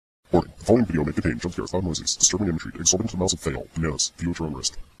Warning, the following video may contain jump scares, loud noises, disturbing imagery, exorbitant amounts of fail, bananas. View at your own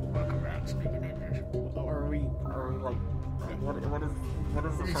risk. Welcome back, speaking English. Are we like, what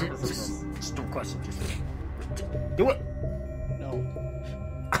is the purpose of this? Stupid question, just do it! No.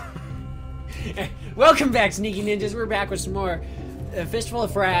 Welcome back, Sneaky Ninjas. We're back with some more Fistful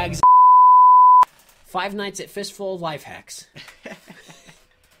of Frags. 5 nights at Fistful of Life Hacks.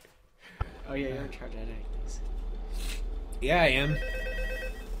 Oh yeah, you're in charge of editing these. Yeah, I am.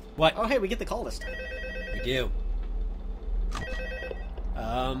 What? Oh hey, we get the call this time. We do.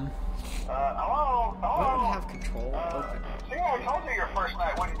 Hello? Why don't we have control open? See, I told you your first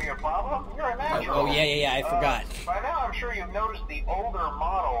night wouldn't be a problem. You're a natural. Oh, yeah, I forgot. By now, I'm sure you've noticed the older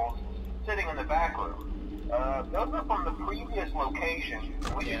models sitting in the back room. Those are from the previous location.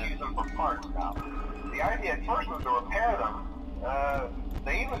 We should use them for parts now. The idea at first was to repair them.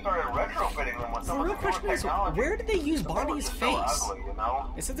 They even started retrofitting them with some The of real the question newer is, technology. where did they use Bonnie's So face? ugly, you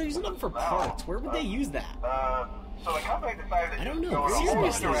know? It said they're using them for parts. Where would they use that? So the company decided to I don't just know. go in a whole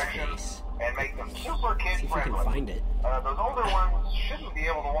Where's other his direction face? and make them super See if we kid-friendly. can find it. Those older ones shouldn't be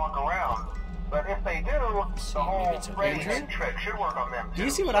able to walk around, but if they do, the whole maybe it's a Freddy picture? head trick should work on them too. Do you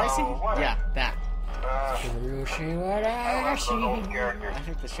see what I see? whatever. Yeah, that. You see what I I love those old see? characters. I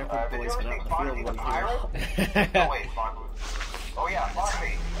think the Shepherd Did you boys ever went see out in the Foxy field the one Pirate? Oh wait, Foxy. Oh yeah, Foxy.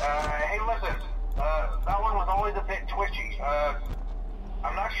 Hey listen, that one was always a bit twitchy.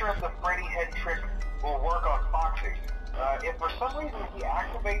 I'm not sure if the Freddy head trick will work on Foxy. If for some reason he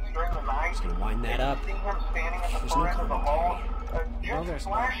activates during the night, Just gonna wind that up. see him standing at the There's far no end of the comment. hall, No, just there's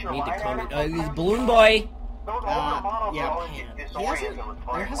flash your Need to light comment. at him He's sometime. Balloon Boy. Those older models yeah, will always Pam. get He hasn't- disoriented with there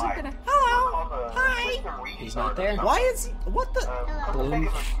bright hasn't light. been a- It'll Hello? cause a Hi? system He's restart not there. or something. Why is he? What the? Balloon.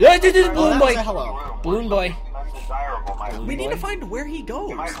 Yeah, this is Balloon that Boy. was a hello. Balloon Boy. Undesirable might Balloon We need to Boy? find where he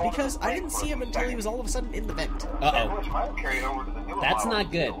goes because I didn't see him until he was all of a sudden in the vent. Uh-oh. which might have carried over to the newer That's models,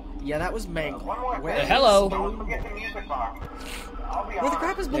 not good. too. Yeah, that was Mangle. One more Where thing. is Hello. Don't forget the music box. I'll be Where the honest,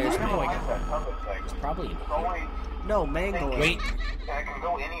 crap is I Balloon There's don't Boy? like that trumpet thing. Probably. It's only No, Mangle. Wait. and it can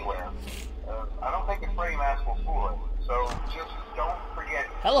go anywhere. I don't think the Freddy mask will fool it. So just don't forget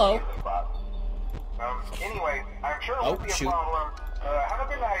Hello. the music box. Anyway, I'm sure it Oh, won't be a shoot. problem. Have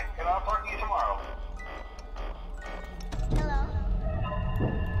a good night, and I'll talk to you tomorrow.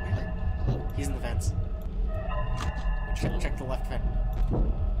 He's in the vents. Check the left vent.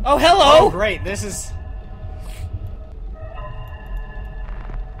 Oh, hello! Oh, great. This is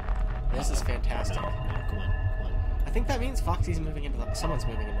fantastic. Come on. I think that means Foxy's moving into the. Someone's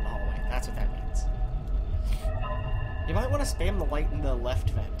moving into the hallway. That's what that means. You might want to spam the light in the left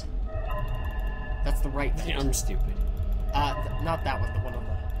vent. That's the right vent. Yeah, I'm stupid. Not that one. The one on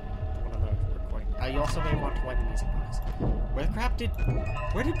the recording. You also may want to wind the music box. Where the crap did?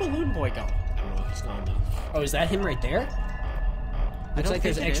 Where did Balloon Boy go? I don't know if he's gone now. Oh, is that him right there? Looks don't like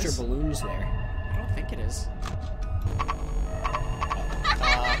there's think it extra is. balloons there. I don't think it is.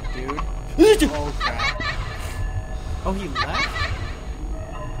 Dude. Oh crap. Oh, he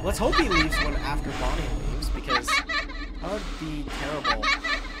left? Let's hope he leaves when after Bonnie leaves, because that would be terrible.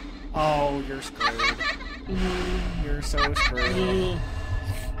 Oh, you're screwed. You're so screwed.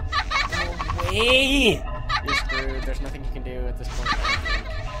 Go away! You're screwed. There's nothing you can do at this point.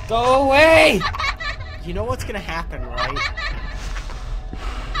 Go away! You know what's gonna happen, right?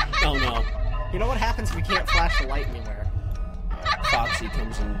 Oh no. You know what happens if you can't flash the light anywhere? Foxy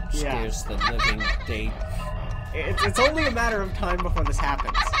comes and scares the living date. It's only a matter of time before this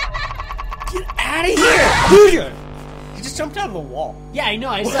happens. Get out of here! He just jumped out of the wall. Yeah, I know.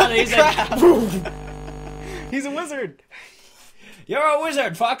 I saw that. He's like, He's a wizard. "You're a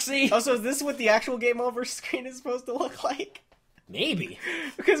wizard, Foxy." Oh, so is this what the actual game over screen is supposed to look like? Maybe.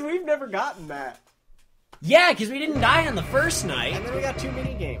 Because we've never gotten that. Yeah, because we didn't die on the first night. And then we got 2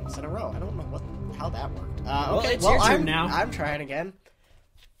 mini games in a row. I don't know how that worked. Well, Okay, it's your turn now. I'm trying again.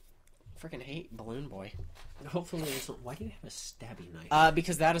 Freaking hate Balloon Boy. Hopefully, there's not. Why do you have a stabby knife?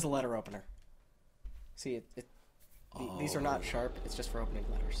 Because that is a letter opener. See, these are not sharp. It's just for opening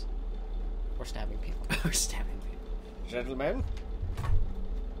letters or stabbing people. Or stabbing people. Gentlemen,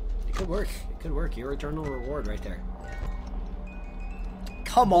 It could work. It could work. Your eternal reward, right there.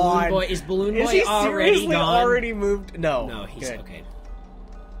 come Balloon on. Boy is Balloon Boy Is he already seriously gone? already moved? No. No, he's Good. okay.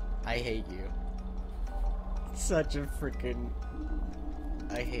 I hate you. Such a freaking.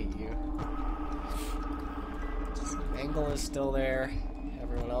 I hate you. Angle is still there.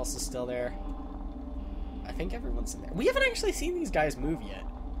 Everyone else is still there. I think everyone's in there. We haven't actually seen these guys move yet.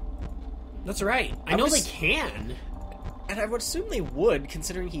 That's right. I know they can. And I would assume they would,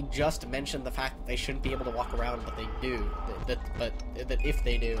 considering he just mentioned the fact that they shouldn't be able to walk around, but they do. But if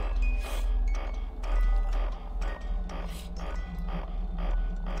they do.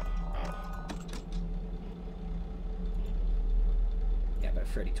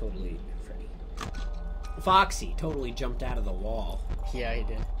 Freddy. Foxy totally jumped out of the wall. Yeah, he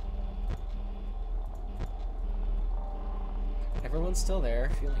did. Everyone's still there.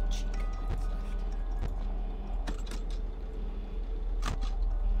 I feel like Chica might have left.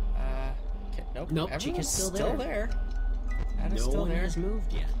 Nope. Nope, Everyone's Chica's still there. That is No still one there. has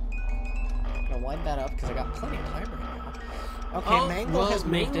moved yet. I'm gonna wind that up because I got plenty of time right now. Okay, Oh, Mangle well, has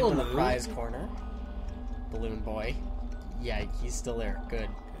moved Mangle into the moved. prize corner. Balloon Boy. Yeah, he's still there. Good.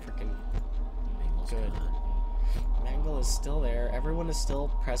 Freaking Mangle's good. gone. Mangle is still there. Everyone is still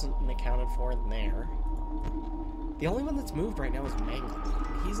present and accounted for in there. The only one that's moved right now is Mangle.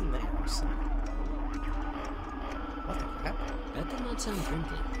 He's in there, so... What the crap? That did not sound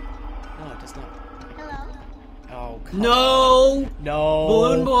friendly. No, it does not. Hello. Oh, come No! on. No!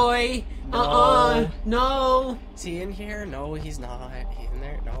 Balloon Boy! No. No! Is he in here? No, he's not. He's in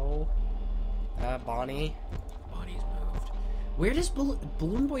there? No. Bonnie. Bonnie's moved. Where does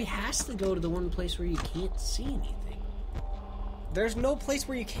Balloon Boy has to go to the one place where you can't see anything? There's no place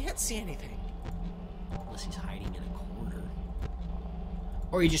where you can't see anything. Unless he's hiding in a corner.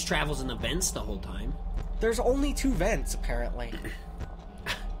 Or he just travels in the vents the whole time. There's only 2 vents, apparently.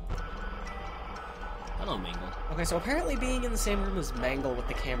 Hello, Mangle. Okay, so apparently being in the same room as Mangle with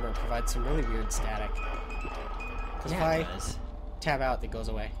the camera provides some really weird static. Because if Yeah, it I does. tab out, it goes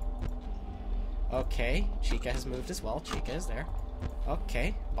away. Okay, Chica has moved as well. Chica is there.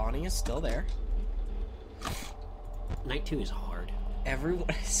 Okay, Bonnie is still there. Night 2 is hard. Everyone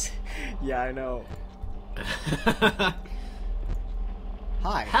is... Yeah, I know.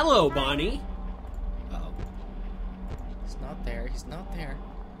 Hi. Hello, Bonnie. Uh-oh. He's not there. He's not there.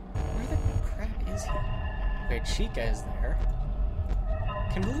 Where the crap is he? Okay, Chica is there.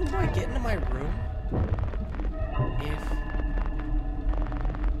 Can Balloon Boy get into my room?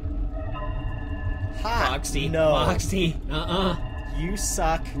 Ha! Foxy. No. Foxy. You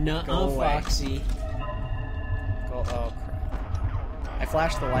suck. Nuh-uh, Go away. Foxy. Go. Oh crap! I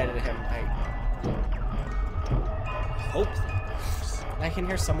flashed the light at him. Hope that works. I can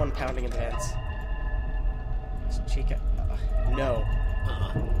hear someone pounding in the vents. It's Chica. No.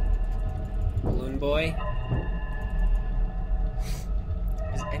 Balloon Boy.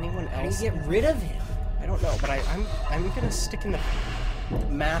 Is anyone How do else? you get rid of him? I don't know, but I'm gonna stick in the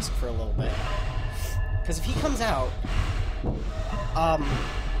mask for a little bit. Because if he comes out,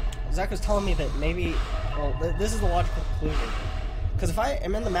 Zach was telling me that maybe, well, this is the logical conclusion. Because if I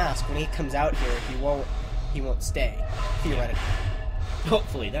am in the mask when he comes out here, he won't stay, theoretically.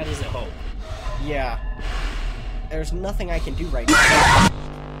 Hopefully, that is a hope. Yeah. There's nothing I can do right now.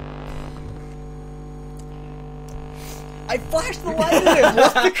 I flashed the light at him!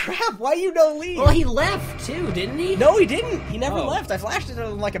 What the crap? Why you no leave? Well, he left too, didn't he? No, he didn't! He never Oh. left. I flashed it at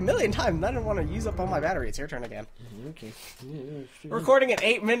him like a million times, and I didn't want to use up all my battery. It's your turn again. Okay. We're recording at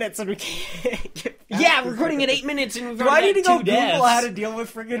 8 minutes, and we can't get Yeah, we're recording at 8 minutes and we've Do I already need to got go 2 Google deaths. how to deal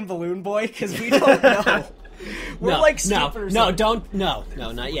with friggin' Balloon Boy? Because we don't know. We're like skippers. No, don't. No,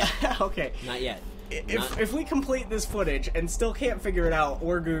 not yet. Okay. Not yet. If we complete this footage and still can't figure it out,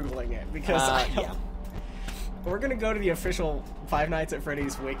 we're Googling it. Because yeah. we're going to go to the official Five Nights at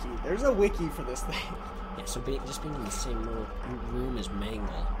Freddy's wiki. There's a wiki for this thing. Yeah, so just being in the same room as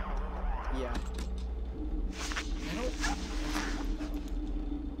Mangle. Yeah.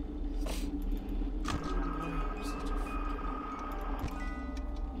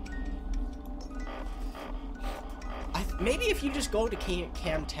 Maybe if you just go to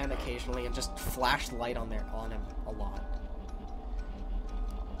cam 10 occasionally and just flash the light on him a lot.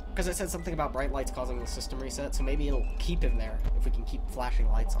 Because it said something about bright lights causing the system reset, so maybe it'll keep him there if we can keep flashing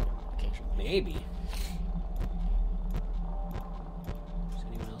lights on him occasionally. Maybe. Has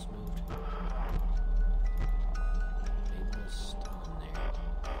anyone else moved? Mangle's still in there.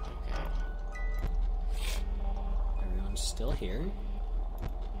 Okay. Everyone's still here.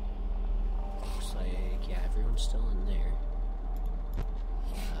 Looks like, yeah, everyone's still in there.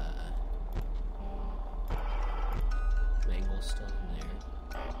 Mangle's still in there.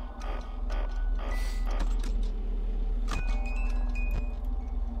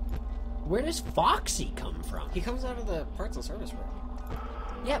 Where does Foxy come from? He comes out of the parts and service room.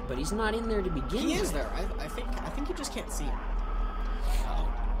 Yeah, but he's not in there to begin with. He is there. I think you just can't see him. Oh.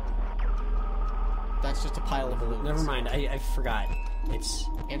 That's just a pile of balloons. Never mind, I forgot. It's...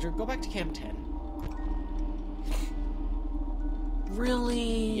 Andrew, go back to cam 10.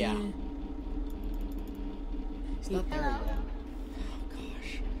 Really? Yeah. He's not there yet. Oh,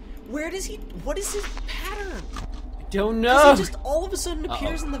 gosh. Where does he... What is his pattern? Don't Because know. he just all of a sudden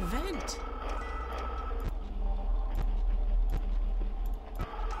appears in the vent.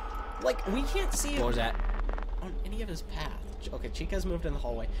 Like, we can't see What him was that? on any of his path. Okay, Chica's moved in the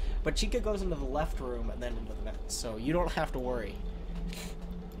hallway, but Chica goes into the left room and then into the vents, so you don't have to worry.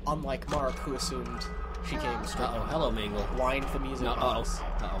 Unlike Mark, who assumed she came straight. Hello, Mangle. Wind the music box.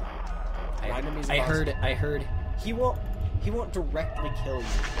 Wind the music I box. heard it. I heard. He won't directly kill you,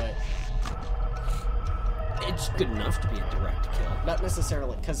 but It's good enough to be a direct kill. not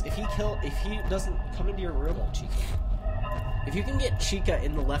necessarily. Because if he doesn't come into your room, Chica. if you can get Chica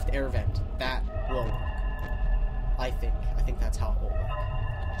in the left air vent, that will work. I think that's how it will work.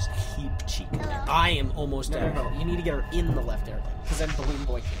 Just keep Chica there. I am almost out. No. You need to get her in the left air vent, because then Balloon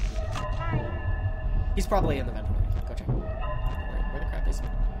Boy can't do it. He's probably in the vent already. Go check. Where the crap is?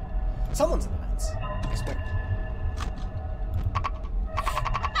 Someone's in the vents. I swear.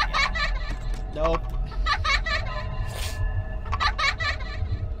 Nope.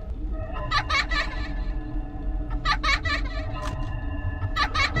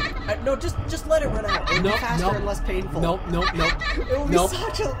 No, just let it run out. It'll be faster and less painful. Nope. It will be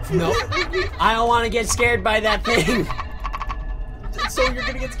such a... I don't want to get scared by that thing. So you're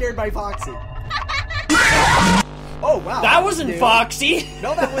gonna get scared by Foxy. Oh, wow. That wasn't dude. Foxy.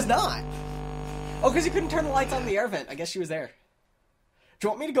 No, that was not. Oh, because you couldn't turn the lights on the air vent. I guess she was there. Do you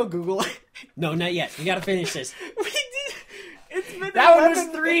want me to go Google it? No, not yet. We gotta finish this. We did. It's been That one was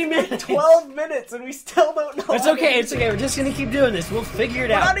 11 3 minutes. 12 minutes, and we still don't know. It's okay. It's okay. We're just gonna keep doing this. We'll figure it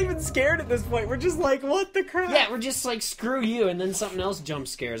We're out. not even scared at this point. We're just like, what the crap? Yeah, we're just like, screw you, and then something else jump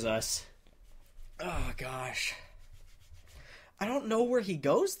scares us. Oh, gosh. I don't know where he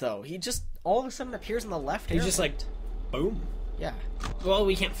goes, though. He just all of a sudden appears in the left. He's air just like, vent. boom. Yeah. Well,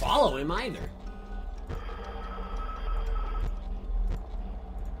 we can't follow him either.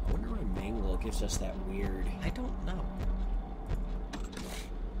 I wonder why Mangle gives us that weird... I don't know.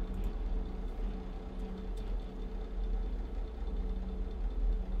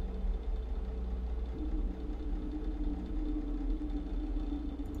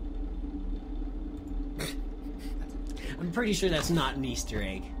 I'm pretty sure that's not an Easter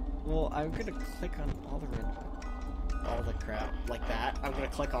egg. Well, I'm gonna click on all the crap like that. I'm gonna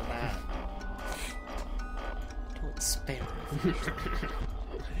click on that. Don't spam me.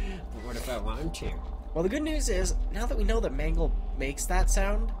 But what if I want to? Well, the good news is, now that we know that Mangle makes that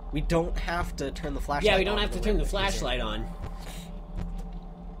sound, we don't have to turn the flashlight on. Yeah, we don't have to turn the flashlight on.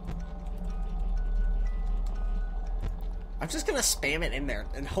 I'm just gonna spam it in there,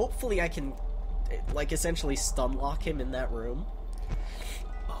 and hopefully I can, like, essentially stun lock him in that room.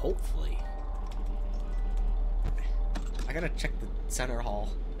 Hopefully. I gotta check the center hall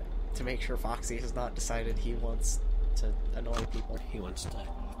to make sure Foxy has not decided he wants to annoy people. He wants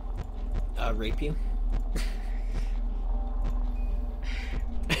to rape you.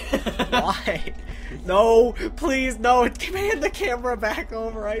 Why? No, please, no. Hand the camera back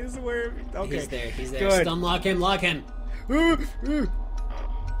over, I swear. Okay. He's there. Good. Stun lock him, lock him. Oh,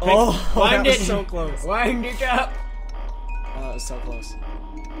 Wind that was it. so close. Wind it up. It was so close.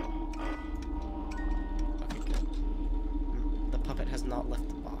 Okay, good. The puppet has not left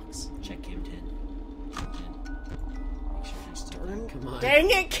the box. Check cam 10. Make sure he's still there. Come on. Dang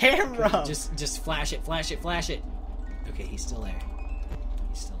it, camera! Just flash it. Okay, he's still there.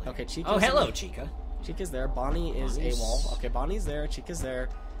 Okay, Chica's Oh, hello, in- Chica. Chica's there. Bonnie is Bonnie's- AWOL. Okay, Bonnie's there. Chica's there.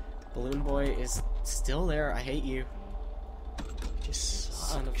 Balloon Boy is still there. I hate you. Just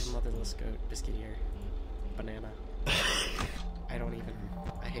Son of sucks. a motherless goat. Biscuit ear. Banana. I don't even...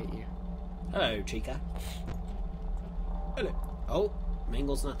 I hate you. Hello, Chica. Hello. Oh,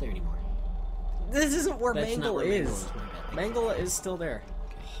 Mangle's not there anymore. This isn't where That's Mangle not where Mangle is. is, my bad. Mangle is still there.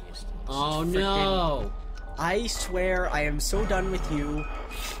 Oh no! I swear I am so done with you.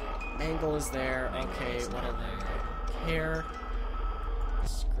 Mangle is there. Okay, is not whatever. Care.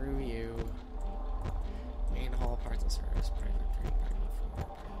 Screw you. Main hall, parts and service. Party 3, party 4,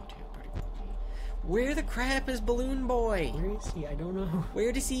 party 2, party 1. Where the crap is Balloon Boy? Where is he? I don't know.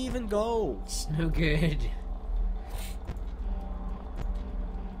 Where does he even go? It's no good.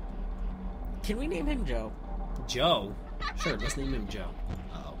 Can we name him Joe? Joe? Sure, let's name him Joe.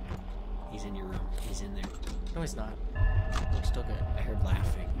 Uh-oh. He's in your room. He's in there. No, he's not. Looks still good. I heard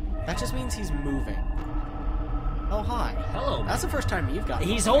laughing. That just means he's moving. Oh, hi. Hello. That's the first time you've got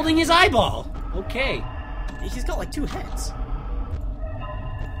He's holding his eyeball. Okay. He's got like 2 heads.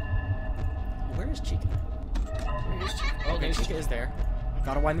 Where is Chica? Where is Chica? Oh, okay, Chica is there.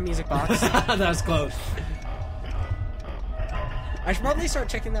 Gotta wind the music box. That was close. I should probably start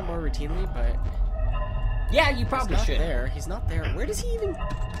checking that more routinely, but Yeah, you probably he's not should. there. He's not there. Where does he even...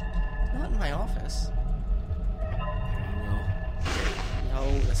 He's not in my office.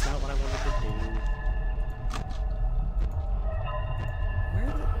 No, that's not what I wanted to do. Where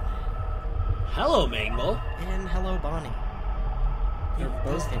the... Hello, Mangle. And hello, Bonnie. They're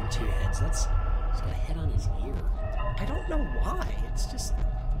both in two heads. He's got a head on his ear. I don't know why. It's just...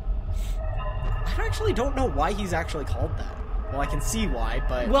 I actually don't know why he's actually called that. Well, I can see why,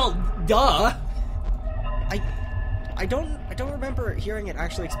 but... Well, duh! I don't remember hearing it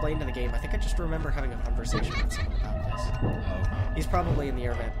actually explained in the game. I think I just remember having a conversation with someone about this. Oh. He's probably in the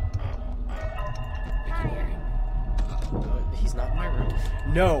air vent. I can hear him. He's not in my room.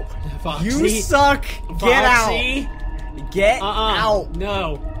 No. Foxy. You suck! Get Foxy. out! Get out!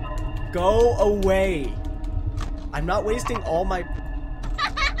 No. Go away! I'm not wasting all my...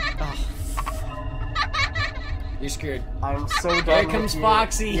 Oh, You're screwed. I'm so done. Here with comes you.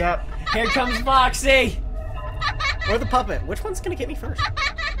 Foxy. Yep. Here comes Foxy. Or the puppet. Which one's gonna get me first?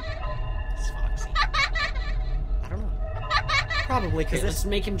 It's Foxy. I don't know. Probably, because Okay, let's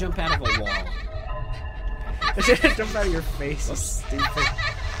make him jump out of a wall. this should jump out of your face, you stupid.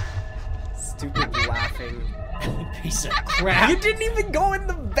 Stupid laughing. Piece of crap. You didn't even go in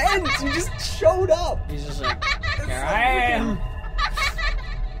the vents! You just showed up! He's just like, here I am.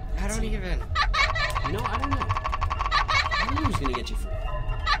 I don't even... You know, I don't know. I don't know who's gonna get you first.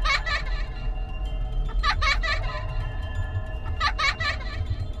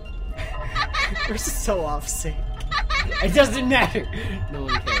 We're so off sync. It doesn't matter. No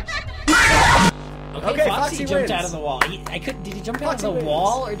one cares. Okay, Foxy jumped wins. out of the wall. Did he jump out Foxy of the wins.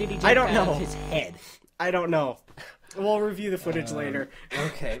 wall, or did he jump I don't out know. of his head? I don't know. We'll review the footage later.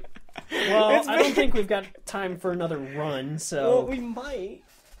 Okay. Well, It's I don't been- think we've got time for another run, so... Well, we might.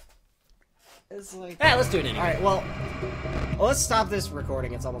 It's like... Yeah, let's do it anyway. Alright, well, let's stop this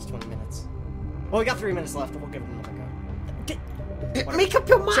recording. It's almost 20 minutes. Well, we got 3 minutes left, and we'll give it another go. Make up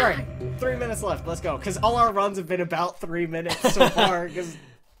your mind! Sorry, 3 minutes left. Let's go. Because all our runs have been about 3 minutes so far. Because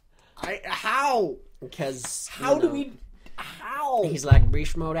how? Because How do we? How? He's like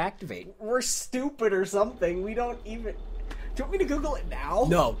breach mode activate. We're stupid or something. We don't even. Do you want me to Google it now?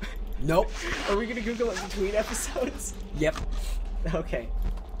 No. Nope. Are we gonna Google it between episodes? Yep. Okay.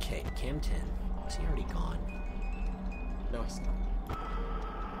 Okay, Cam 10. Is he already gone? No, he's not.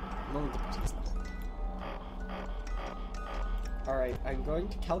 No, he's not. Alright, I'm going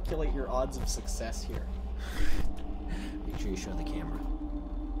to calculate your odds of success here. Make sure you show the camera.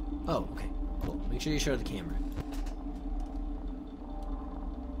 Oh, okay. Cool. Make sure you show the camera.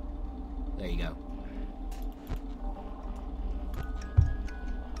 There you go.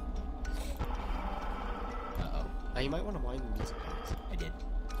 Uh-oh. Now, you might want to wind the music box. I did.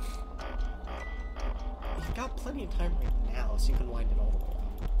 You've got plenty of time right now, so you can wind it all the way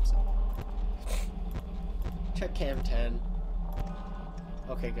up. So. Check cam 10.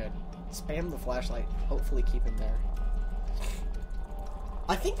 Okay, good. Spam the flashlight. Hopefully keep him there.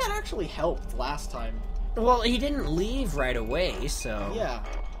 I think that actually helped last time. Well, he didn't leave right away, so... Yeah.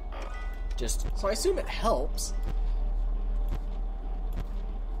 Just... So I assume it helps.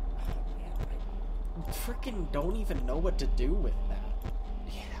 I freaking don't even know what to do with that.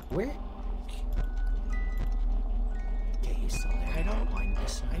 Yeah, where... Okay, he's still there. I don't- mind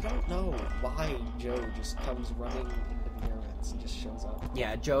this. I don't know why Joe just comes running into the air vents and just shows up.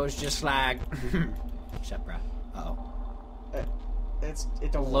 Yeah, Joe's just like... Shut up, bro. Uh-oh.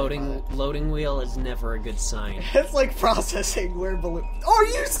 It don't worry about it. Loading wheel is never a good sign. It's like processing where balloon. Are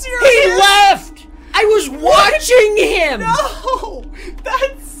you serious? He left! I was watching him! No!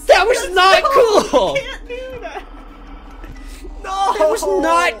 That was not cool! You can't do that! No! That was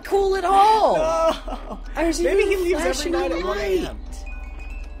not cool at all! No! I was Maybe he even leaves every flashing night a at 1 a.m. light.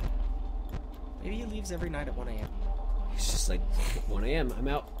 Maybe he leaves every night at 1 a.m. It's just like, 1 a.m., I'm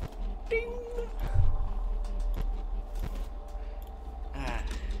out. Ding! Ah.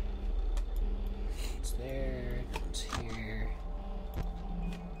 It's there, it's here.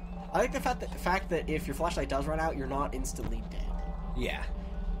 I like the fact that if your flashlight does run out, you're not instantly dead. Yeah.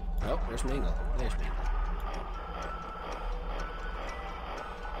 Oh, there's Mangle. There's Mangle.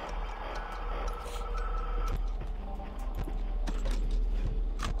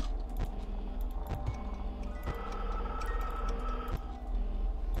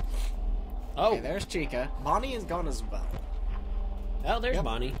 Oh, Okay, there's Chica. Bonnie is gone as well. oh, there's Yep.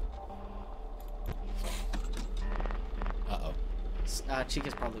 Bonnie. Uh-oh.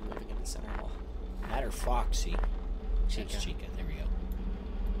 Chica's probably moving in the center hall. That or Foxy. Chica. That's Chica. There we go.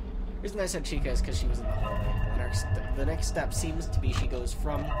 The reason I said Chica is because she was in the hallway. The next step seems to be she goes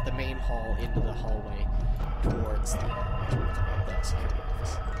from the main hall into the hallway towards the security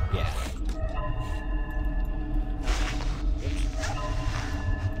office. Yeah.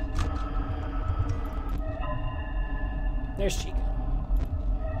 There's Chica.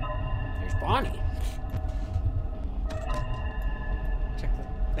 There's Bonnie. Check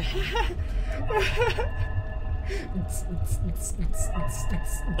the...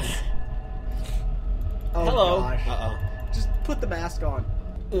 Oh, Hello. gosh. Uh-oh. Just put the mask on.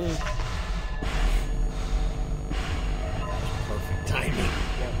 Perfect timing.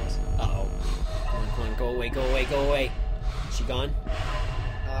 Yeah, it was. Uh-oh. Come on, go away, go away, go away. Is she gone?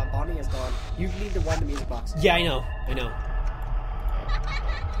 Bonnie is gone. You need to wind the music box. Yeah, I know.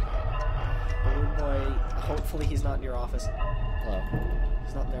 Oh boy. Hopefully he's not in your office. Hello.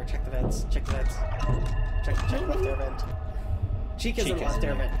 He's not in there. Check the vents. Check the vents. Check left air vent. Chica's in left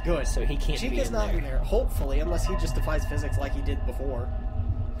air vent. Good. So he can't be Chica's in not there. in there. Hopefully, unless he just defies physics like he did before.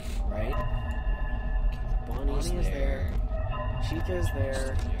 Right? Bonnie's Bonnie is there. Chica's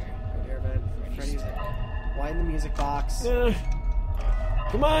there. Right air vent. Freddy's there. Wind the music box.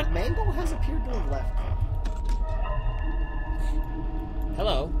 Come on. Mangle has appeared to have left.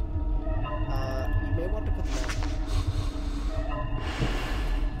 Hello. You may want to put the mask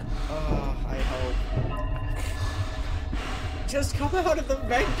on. I hope. Just come out of the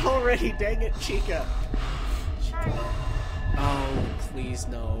vent already, dang it, Chica. Oh, please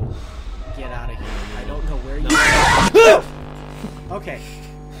no. Get out of here. I don't know where you are. Okay.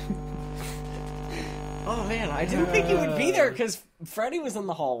 Oh man, I didn't think you would be there because Freddy was in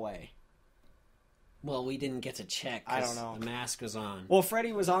the hallway. Well, we didn't get to check. I don't know. The mask was on. Well,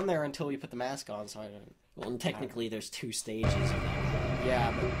 Freddy was on there until we put the mask on, so I didn't. Well, and technically, there's 2 stages of that.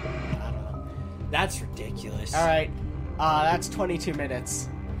 Yeah, but I don't know. That's ridiculous. All right, that's 22 minutes.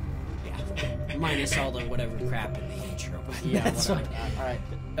 Yeah. Minus all the whatever crap in the intro. But Yeah, that's whatever. fine. All right.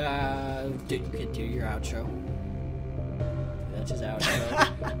 You could do your outro. That's his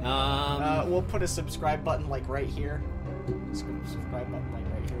outro. We'll put a subscribe button like right here. Subscribe button like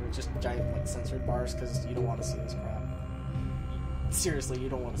right here. Just giant like censored bars because you don't want to see this crap. Seriously, you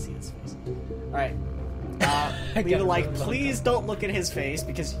don't want to see his face. All right. Leave a like. Please don't look at his face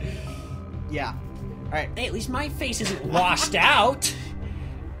because. Yeah. All right. Hey, at least my face isn't washed out.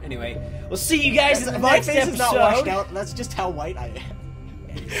 Anyway, we'll see you guys in the My next face episode. is not washed out. That's just how white I am.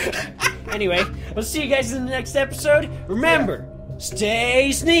 Anyway, we'll see you guys in the next episode. Remember,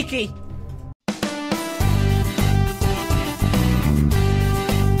 stay sneaky.